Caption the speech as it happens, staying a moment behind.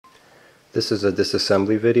This is a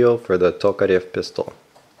disassembly video for the Tokarev pistol.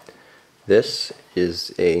 This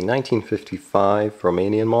is a 1955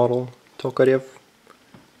 Romanian model Tokarev,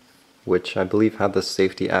 which I believe had the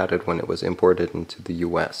safety added when it was imported into the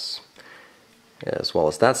US. As well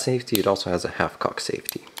as that safety, it also has a half-cock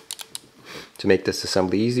safety. To make this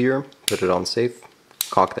assembly easier, put it on safe,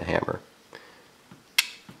 cock the hammer.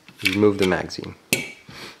 Remove the magazine.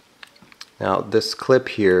 Now this clip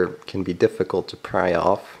here can be difficult to pry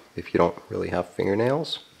off if you don't really have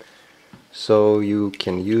fingernails. So you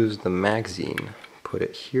can use the magazine, put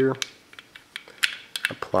it here,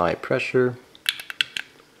 apply pressure,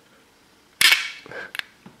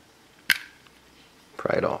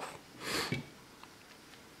 pry it off.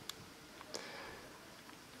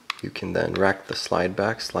 You can then rack the slide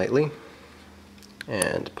back slightly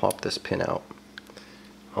and pop this pin out.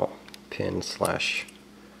 Pin slash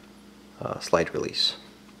slide release.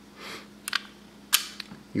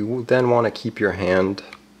 You then want to keep your hand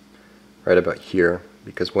right about here,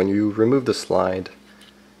 because when you remove the slide,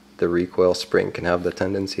 the recoil spring can have the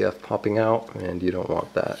tendency of popping out, and you don't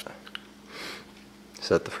want that.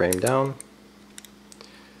 Set the frame down,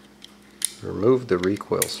 remove the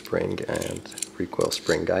recoil spring and recoil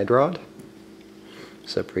spring guide rod,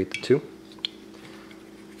 separate the two.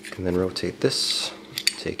 You can then rotate this,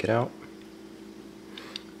 take it out.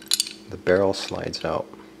 The barrel slides out.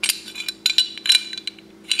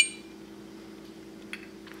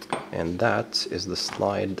 And that is the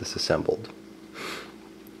slide disassembled.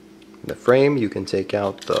 The frame, you can take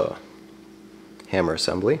out the hammer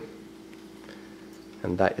assembly,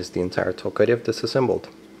 and that is the entire tokarev disassembled.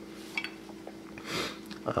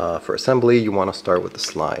 For assembly, you want to start with the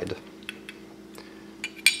slide.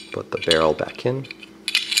 Put the barrel back in,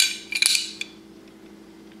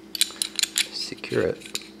 secure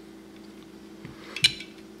it,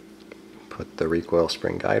 put the recoil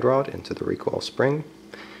spring guide rod into the recoil spring.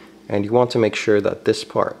 And you want to make sure that this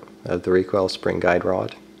part of the recoil spring guide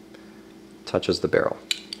rod touches the barrel.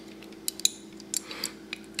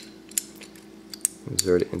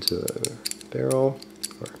 Insert it into the barrel,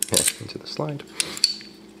 or into the slide,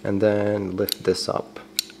 and then lift this up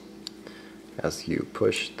as you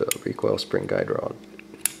push the recoil spring guide rod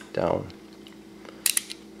down.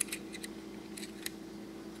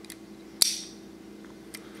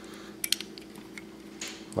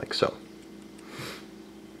 Like so.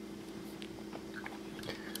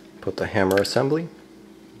 Put the hammer assembly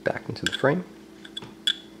back into the frame.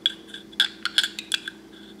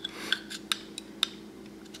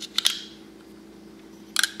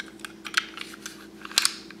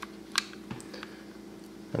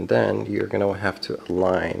 And then you're going to have to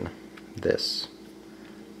align this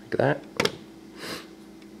like that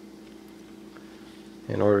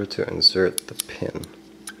in order to insert the pin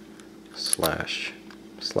slash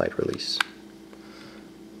slide release.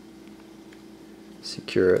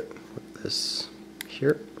 Secure it with this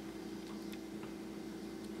here.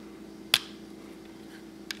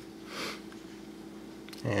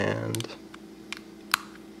 And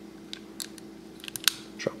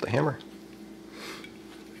drop the hammer.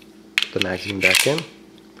 Put the magazine back in,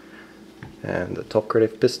 and the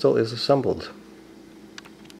tokarev pistol is assembled.